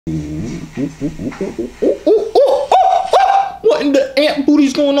What in the ant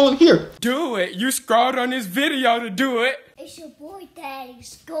booty's going on here? Do it. You scrolled on this video to do it. It's your boy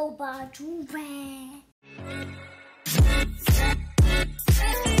Daddy's Go by Joovier.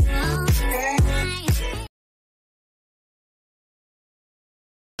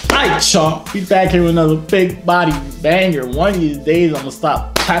 Alright, y'all, we back here with another big body banger. One of these days, I'm gonna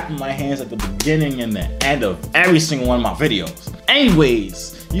stop clapping my hands at the beginning and the end of every single one of my videos.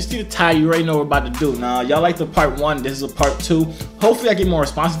 Anyways, you see the title, you already know what we're about to do. Now, y'all like the part 1, this is a part 2. Hopefully I get more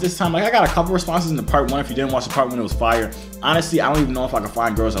responses this time. Like, I got a couple responses in the part 1. If you didn't watch the part 1, it was fire. Honestly, I don't even know if I can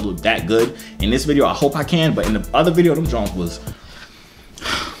find girls that look that good. In this video, I hope I can, but in the other video, them Jones was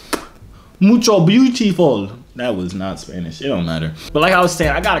mucho beautiful. That was not Spanish, it don't matter. But like I was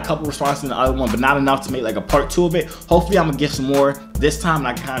saying, I got a couple responses in the other one, but not enough to make like a part 2 of it. Hopefully I'm gonna get some more this time and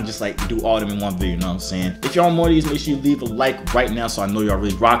I can kind of just like do all of them in one video, you know what I'm saying? If y'all want more of these, make sure you leave a like right now so I know y'all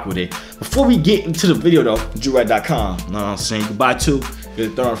really rock with it. Before we get into the video though, Joovier.com, you know what I'm saying? You can buy 2, get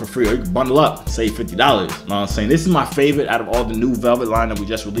it thrown for free, or you can bundle up, save $50, you know what I'm saying? This is my favorite out of all the new velvet line that we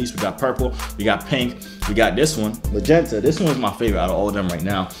just released. We got purple, we got pink, we got this one, magenta. This one is my favorite out of all of them right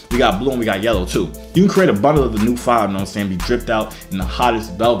now. We got blue and we got yellow too. You can create a bundle of the new 5, you know what I'm saying? Be dripped out in the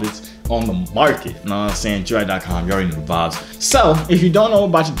hottest velvets on the market, you know what I'm saying? Joovier.com, you already know the vibes. So, if you don't know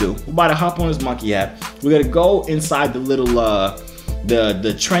what we're about to do, we're about to hop on this monkey app. We're gonna go inside the little,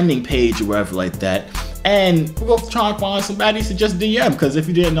 the trending page or whatever like that. And we're gonna try and find some baddies to just DM, because if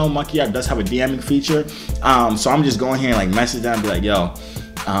you didn't know, Monkey App does have a DMing feature. So I'm just going here and like message them and be like, yo,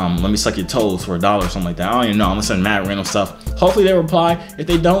 let me suck your toes for $1 or something like that. I don't even know. I'm gonna send mad random stuff. Hopefully they reply. If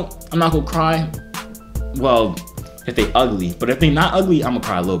they don't, I'm not gonna cry. Well, if they ugly, but if they not ugly, I'm gonna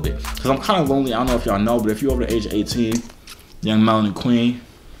cry a little bit, because I'm kind of lonely. I don't know if y'all know, but if you're over the age of 18, young melanin queen,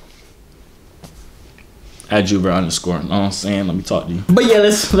 at Joovier_, you know what I'm saying? Let me talk to you. But yeah,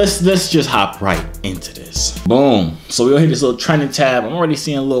 let's just hop right into this. Boom. So we'll hit this little trending tab. I'm already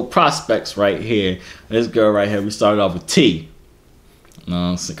seeing little prospects right here. This girl right here, we started off with T. You know what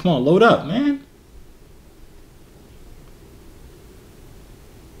I'm saying? Come on, load up, man.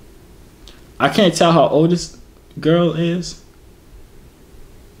 I can't tell how old this girl is.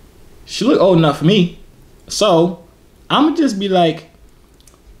 She look old enough for me. So I'ma just be like,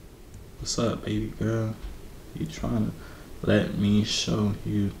 what's up, baby girl? You trying to let me show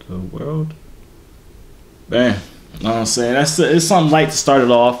you the world? Bam. Know what I'm saying? It's something light to start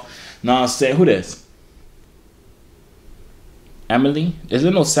it off. Know what I'm saying? Who this? Emily? Is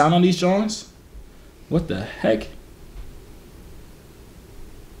there no sound on these joints? What the heck?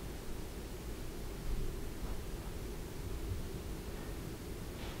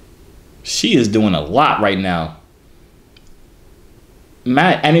 She is doing a lot right now.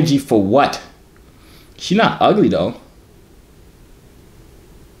 Mad energy for what? She not ugly though.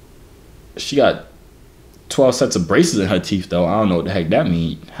 She got 12 sets of braces in her teeth though. I don't know what the heck that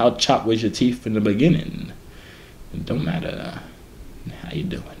means. How chopped was your teeth in the beginning? It don't matter. How you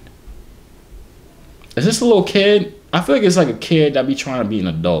doing? Is this a little kid? I feel like it's like a kid that be trying to be an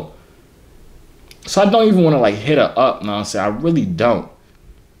adult. So I don't even want to like hit her up, you know what I'm saying? I really don't.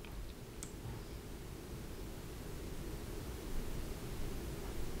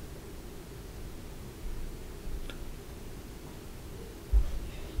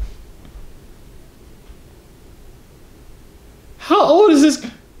 How old is this?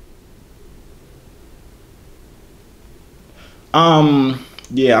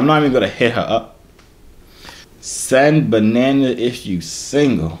 Yeah, I'm not even gonna hit her up. Send banana if you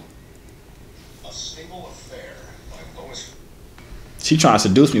single. A single affair. She trying to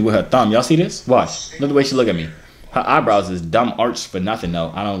seduce me with her thumb. Y'all see this? Watch. Look the way she look at me. Her eyebrows is dumb arched for nothing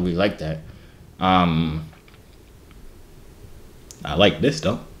though. I don't really like that. I like this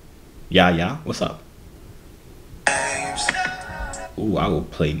though. Yeah. What's up? Ooh, I will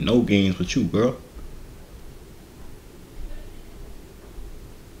play no games with you, girl.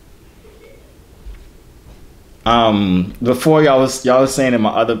 Before y'all was saying in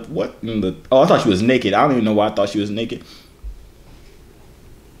my other I thought she was naked. I don't even know why I thought she was naked.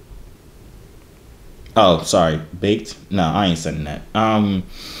 Oh, sorry, baked. No, I ain't sending that.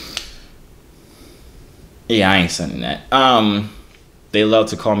 Yeah, I ain't sending that. They love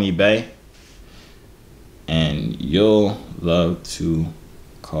to call me bae, and you'll love to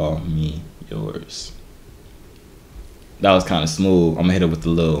call me yours. That was kind of smooth. I'm gonna hit it with the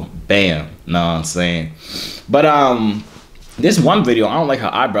little bam. Know what I'm saying? But this one video, I don't like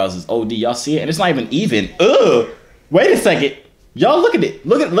her eyebrows is OD. Y'all see it? And it's not even. Ugh. Wait a second. Y'all look at it.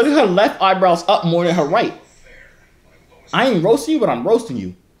 Look at her left eyebrows up more than her right. I ain't roasting you, but I'm roasting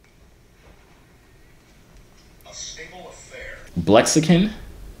you. Blexican.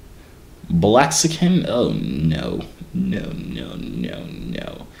 Blaxican? Oh no. No, no, no,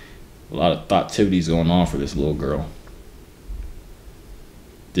 no. A lot of thoughttivities going on for this little girl.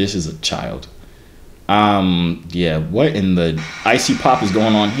 This is a child. Yeah, what in the icy pop is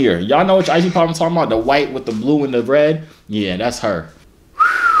going on here? Y'all know which icy pop I'm talking about? The white with the blue and the red? Yeah, that's her.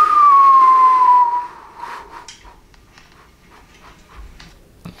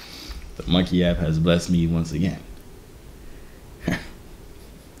 The monkey app has blessed me once again.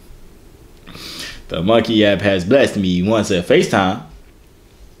 The monkey app has blessed me once at FaceTime.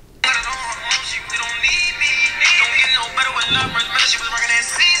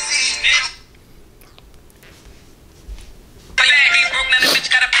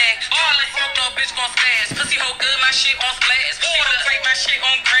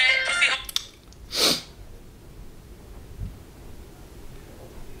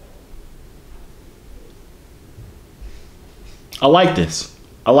 I like this.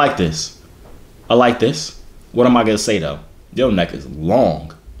 I like this. I like this. What am I gonna say though? Your neck is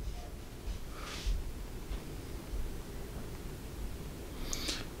long.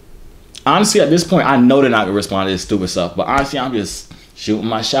 Honestly, at this point, I know they're not gonna respond to this stupid stuff. But honestly, I'm just shooting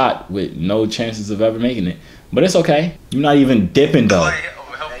my shot with no chances of ever making it. But it's okay. You're not even dipping though.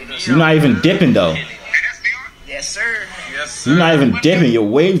 You're not even dipping though. Yes, sir. Yes, sir. You're not even dipping. Your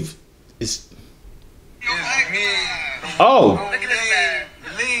wave is. Oh.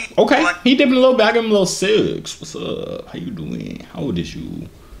 Okay, he dipping a little bit. I give him a little 6. What's up? How you doing? How old is you?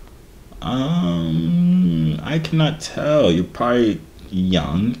 I cannot tell. You're probably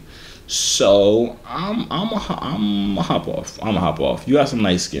young. So I'm a hop off. I'm a hop off. You got some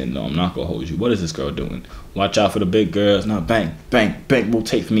nice skin though. I'm not gonna hold you. What is this girl doing? Watch out for the big girls. Now bang, bang, bang.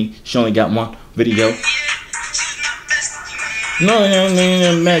 Rotate for me. She only got one video. No,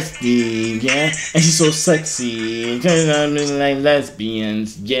 bestie, yeah, and she's so sexy, like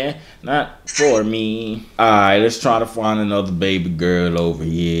lesbians, yeah, not for me. Alright, let's try to find another baby girl over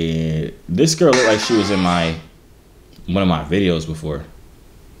here. This girl looked like she was in one of my videos before.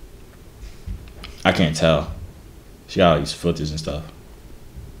 I can't tell. She got all these filters and stuff.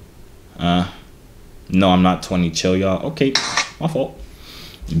 No, I'm not 20. Chill, y'all. Okay, my fault.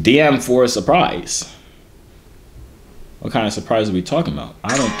 DM for a surprise. What kind of surprise are we talking about?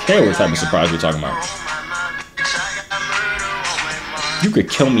 I don't care what type of surprise we're talking about. You could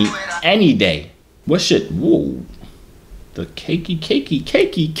kill me any day. What shit? Whoa. The cakey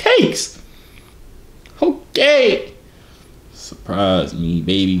cakes. Okay. Surprise me,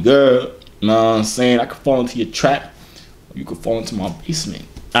 baby girl. Know what I'm saying? I could fall into your trap. Or you could fall into my basement.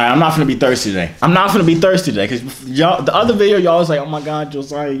 Alright, I'm not gonna be thirsty today. I'm not gonna be thirsty today. Cause y'all, the other video, y'all was like, oh my God,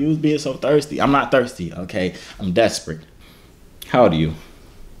 Josiah, you was being so thirsty. I'm not thirsty, okay? I'm desperate. How old are you?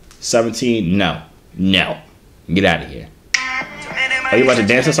 17? No. No. Get out of here. Are you about to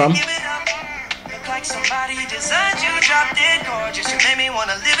dance or something?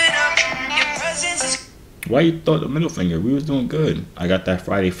 Why you throw the middle finger? We was doing good. I got that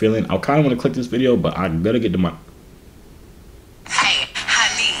Friday feeling. I kind of want to click this video, but I better get to my... Hey,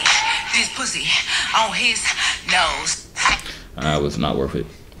 honey, this pussy on his nose. That was not worth it.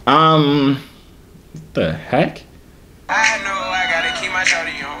 What the heck? I know I gotta keep my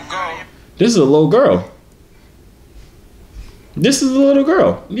shawty on go. This is a little girl. This is a little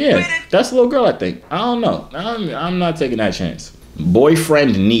girl. Yeah, that's a little girl, I think. I don't know. I'm not taking that chance.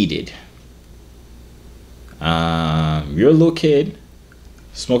 Boyfriend needed. You're a little kid.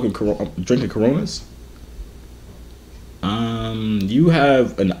 Drinking Coronas. You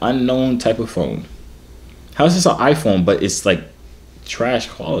have an unknown type of phone. How's this an iPhone, but it's like trash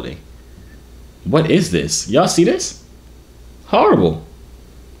quality? What is this? Y'all see this? Horrible.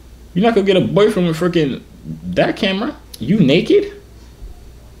 You're not gonna get a boyfriend with freaking that camera. You naked?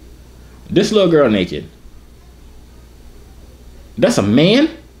 This little girl naked. That's a man?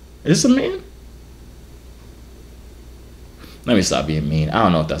 Is this a man? Let me stop being mean. I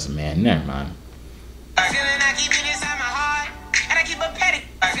don't know if that's a man. Never mind.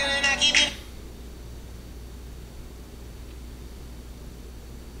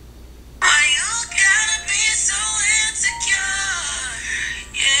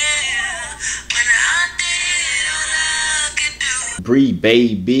 Bree,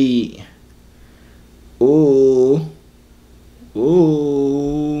 baby. Ooh.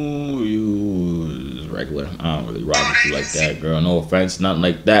 Ooh. You regular. I don't really rock with you like that, girl. No offense. Nothing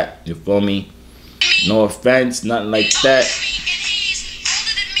like that. You feel me? No offense. Nothing like that.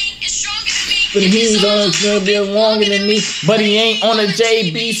 But he's on a bit longer than me. But he ain't on a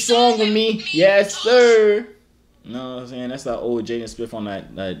JB song with me. Yes, sir. You know what I'm saying? That's that old Jaden Smith on that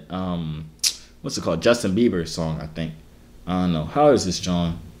what's it called? Justin Bieber song, I think. I don't know. How is this,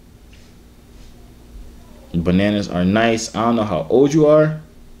 John? Bananas are nice. I don't know how old you are.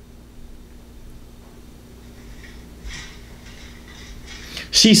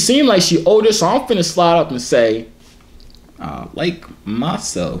 She seemed like she older, so I'm finna slide up and say, I like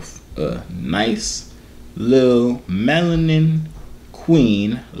myself a nice little melanin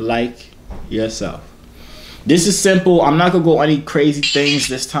queen like yourself. This is simple. I'm not gonna go any crazy things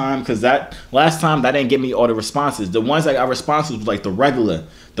this time because that last time that didn't get me all the responses. The ones that got responses was like the regular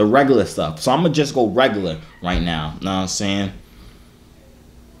stuff. So I'm gonna just go regular right now. Know what I'm saying?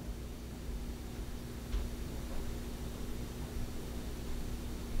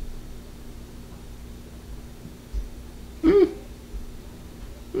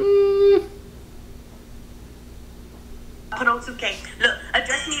 Put on 2K. Look,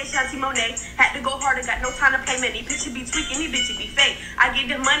 address me as Shanti Monet. Had to go harder, got no time to play many. Bitch, be tweaking, these bitches be fake. I get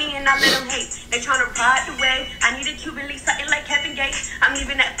the money and I let them hate. They tryna ride the way. I need a Cuban leak, something like Kevin Gates. I'm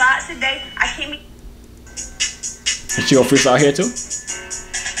leaving at 5 today. I can't be. Did you go freestyle here too?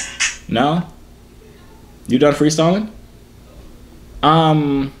 No? You done freestyling?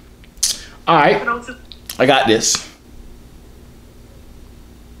 Alright. I got this.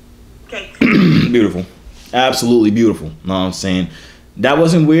 Okay. Beautiful. Absolutely beautiful. Know what I'm saying? That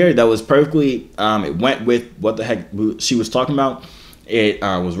wasn't weird. That was perfectly, it went with what the heck she was talking about. It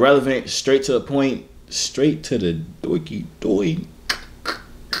was relevant, straight to the point, straight to the doiky doink.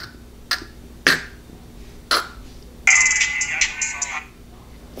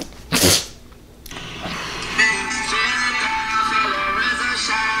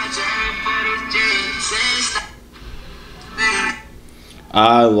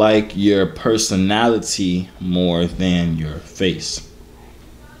 I like your personality more than your face.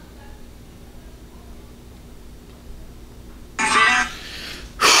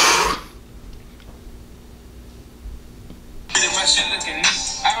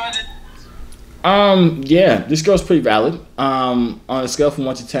 Yeah, this girl's pretty valid. On a scale from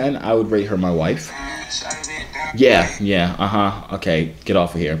 1 to 10, I would rate her my wife. Yeah, okay, get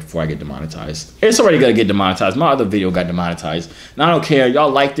off of here before I get demonetized. It's already gonna get demonetized. My other video got demonetized. And I don't care,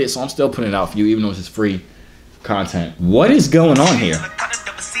 y'all liked it, so I'm still putting it out for you, even though it's free content. What is going on here?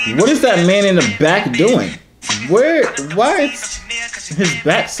 What is that man in the back doing? Why is his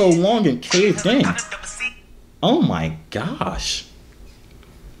back so long and caved in? Oh my gosh.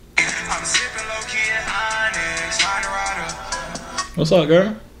 What's up,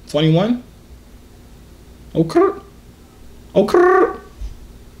 girl? 21? Okay. Okay.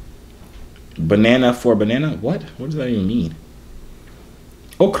 Banana for banana? What? What does that even mean?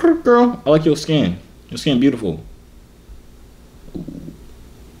 Okay, girl. I like your skin. Your skin beautiful.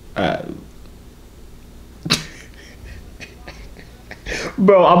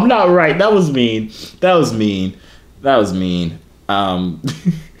 Bro, I'm not right. That was mean. That was mean. That was mean.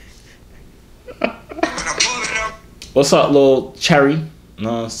 What's up, little cherry?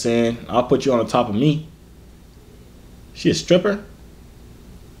 Know what I'm saying? I'll put you on the top of me. She a stripper?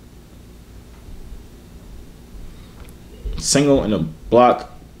 Single in a block.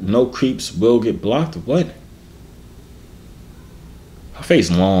 No creeps will get blocked. What? Her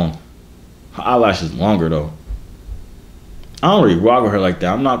face long. Her eyelashes longer though. I don't really rock with her like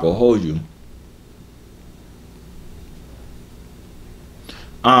that. I'm not gonna hold you.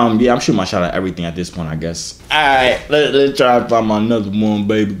 Yeah, I'm shooting my shot at everything at this point, I guess. Alright, let's try to find my another one,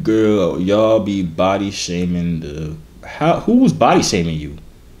 baby girl. Y'all be body shaming the... Who was body shaming you?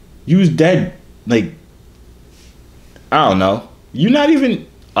 You was dead, like... I don't know. You're not even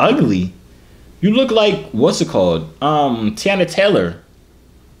ugly. You look like, what's it called? Tiana Taylor.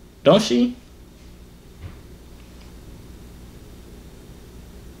 Don't she?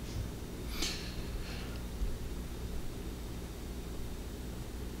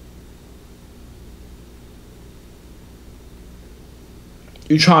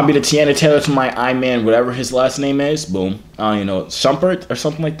 You trying to be the Tiana Taylor to my I-Man, whatever his last name is? Boom. I don't even know. Shumpert or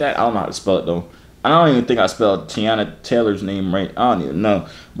something like that? I don't know how to spell it, though. I don't even think I spelled Tiana Taylor's name right. I don't even know.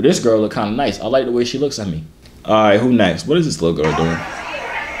 But this girl look kind of nice. I like the way she looks at me. All right, who next? What is this little girl doing?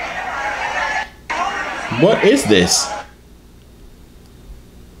 What is this?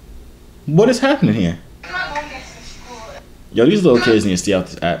 What is happening here? Yo, these little kids need to stay out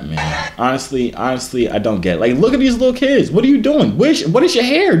this app, man. Honestly, I don't get it. Like, look at these little kids. What are you doing? What is your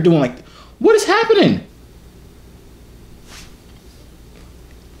hair doing? Like, what is happening?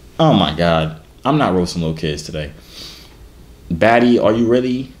 Oh my God. I'm not roasting little kids today. Baddie, are you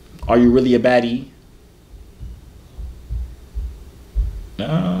really a baddie?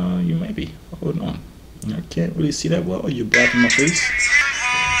 You might be. Hold on. I can't really see that well. Are you blocking my face?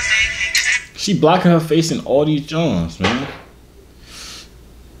 She blocking her face in all these Jones, man.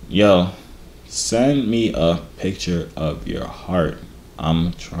 Yo, Send me a picture of your heart.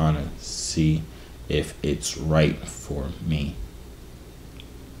 I'm trying to see if it's right for me.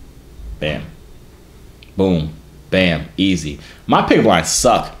 Bam. Boom. Bam. Easy. My pickup lines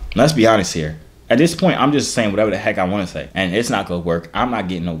suck. Let's be honest here. At this point, I'm just saying whatever the heck I want to say. And it's not going to work. I'm not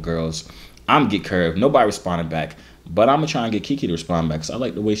getting no girls. I'm get curved. Nobody responded back. But I'm going to try and get Kiki to respond back. Because I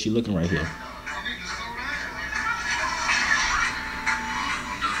like the way she looking right here.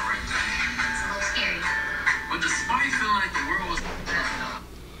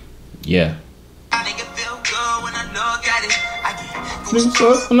 Yeah.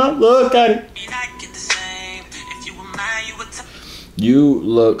 When I look at it. You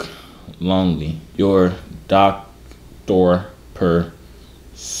look lonely. Your doctor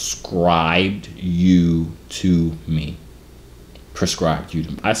prescribed you to me. Prescribed you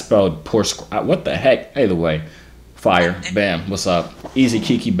to me. I spelled what the heck? Either way. Fire. Bam. What's up? Easy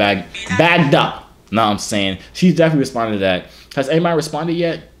Kiki bagged up. Know what I'm saying? She's definitely responded to that. Has anybody responded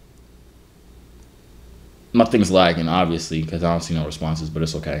yet? My thing's lagging, obviously, because I don't see no responses, but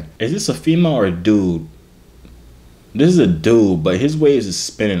it's okay. Is this a female or a dude? This is a dude, but his waves is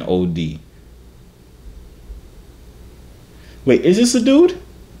spinning OD. Wait, is this a dude?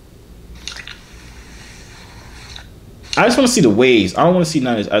 I just want to see the waves. I don't want to see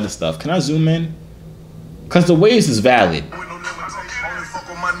none of this other stuff. Can I zoom in? Because the waves is valid.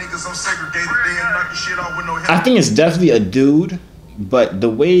 I think it's definitely a dude, but the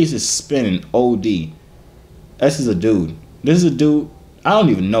waves is spinning OD. This is a dude. This is a dude. I don't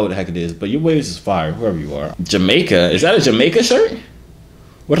even know what the heck it is, but your waves is fire, whoever you are. Jamaica? Is that a Jamaica shirt?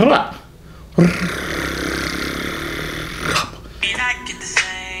 What up?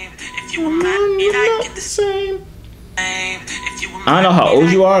 I don't know how old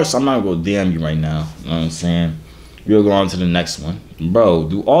you are, so I'm not gonna DM you right now. You know what I'm saying? We'll go on to the next one. Bro,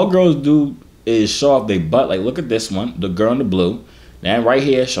 do all girls do is show off their butt? Like, look at this one, the girl in the blue. Then right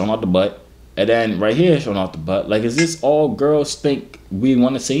here, showing off the butt. And then right here, showing off the butt. Like, is this all girls think we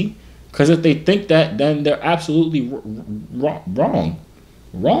want to see? Because if they think that, then they're absolutely wrong.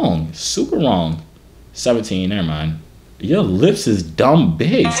 Wrong. Super wrong. 17, never mind. Your lips is dumb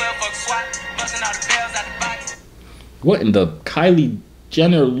big. What in the Kylie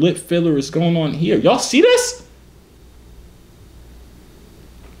Jenner lip filler is going on here? Y'all see this?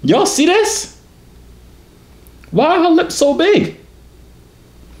 Y'all see this? Why are her lips so big?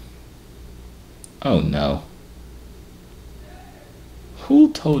 Oh no.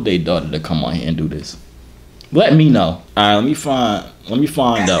 Who told their daughter to come on here and do this? Let me know. Alright, let me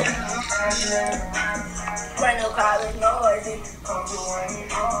find out.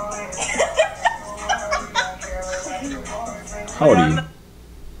 How old are you?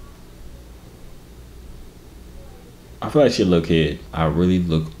 I feel like she look kid. I really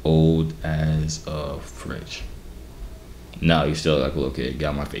look old as a fridge. No, you still look like a little kid. Get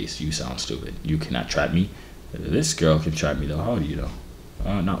out my face. You sound stupid. You cannot trap me. This girl can trap me though. How old are you though?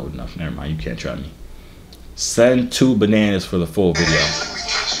 Not old enough. Never mind. You can't trap me. Send 2 bananas for the full video.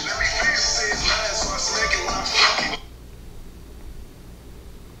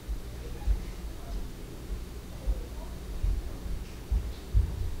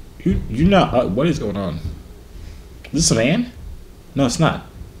 You not. What is going on? Is this a man? No, it's not.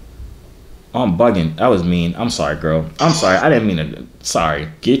 Oh, I'm bugging. That was mean. I'm sorry, girl. I'm sorry. I didn't mean to. Sorry.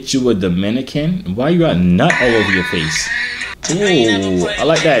 Get you a Dominican? Why you got nut all over your face? Ooh, I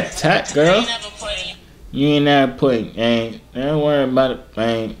like that tat, girl. You ain't never put ain't. Don't worry about it,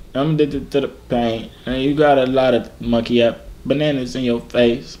 pain. I'm addicted to the pain. And you got a lot of monkey up bananas in your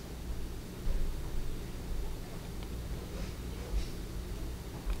face.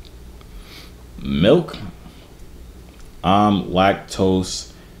 Milk. I'm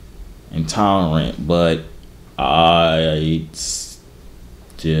lactose intolerant, but I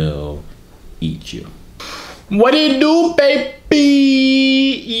still eat you. What it do,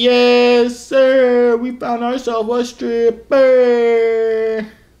 baby? Yes, sir. We found ourselves a stripper.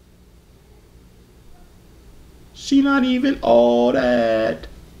 She not even all that.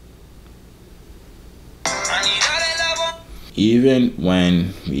 Even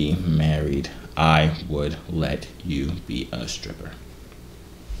when we married, I would let you be a stripper.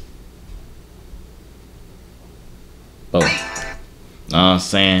 Both. Know what I'm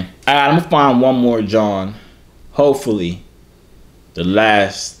saying? Alright, I'm gonna find one more John. Hopefully, the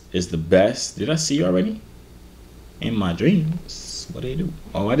last is the best. Did I see you already? In my dreams. What do you do?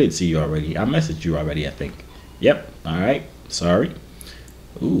 Oh, I did see you already. I messaged you already, I think. Yep. Alright. Sorry.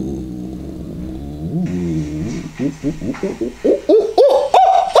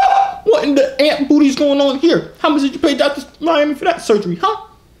 What in the ant booty's going on here? How much did you pay Dr. Miami for that surgery, huh?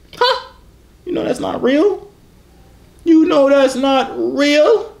 Huh? You know that's not real. You know that's not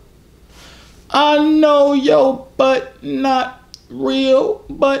real. I know your butt not real,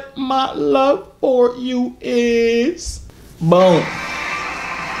 but my love for you is. Boom.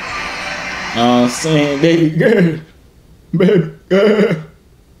 I'm saying, baby girl. Baby girl.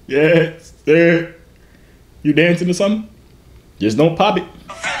 Yes, sir. You dancing or something? Just don't pop it.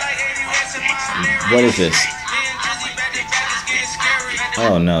 What is this?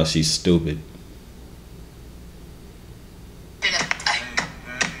 Oh no, she's stupid.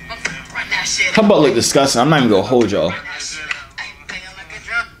 How about look disgusting? I'm not even gonna hold y'all.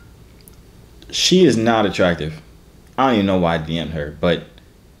 She is not attractive. I don't even know why I DM'd her, but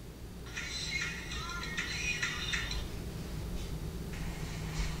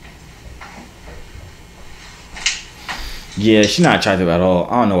yeah, she's not attractive at all.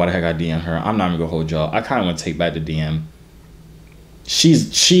 I don't know why the heck I DM'd her. I'm not even gonna hold y'all. I kind of want to take back the DM.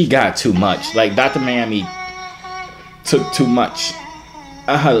 She got too much. Like Dr. Miami took too much.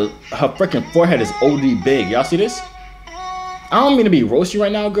 Her freaking forehead is OD big. Y'all see this? I don't mean to be roasty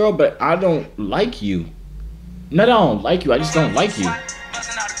right now, girl, but I don't like you. Not that I don't like you. I just don't like you.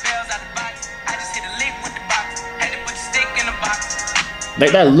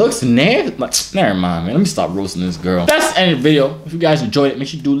 Like that looks nasty. Like, never mind, man. Let me stop roasting this girl. That's the end of the video. If you guys enjoyed it, make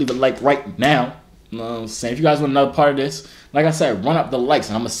sure you do leave a like right now. You know what I'm saying? If you guys want another part of this, like I said, run up the likes,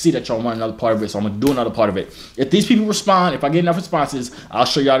 and I'm gonna see that y'all want another part of it, so I'm gonna do another part of it. If these people respond, if I get enough responses, I'll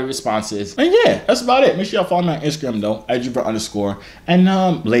show y'all the responses. And yeah, that's about it. Make sure y'all follow me on Instagram though, @Joovier_.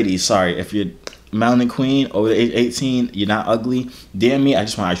 And ladies, sorry if you're Melanin Queen over the age 18, you're not ugly. DM me. I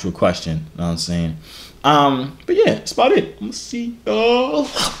just want to ask you a question. You know what I'm saying? But yeah, that's about it. I'm gonna see y'all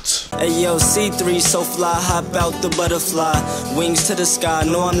out. Hey yo, C3 so fly, hop out the butterfly. Wings to the sky,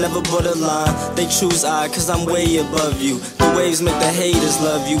 no I'm never borderline. They choose I, cause I'm way above you. The waves make the haters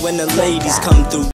love you when the ladies come through.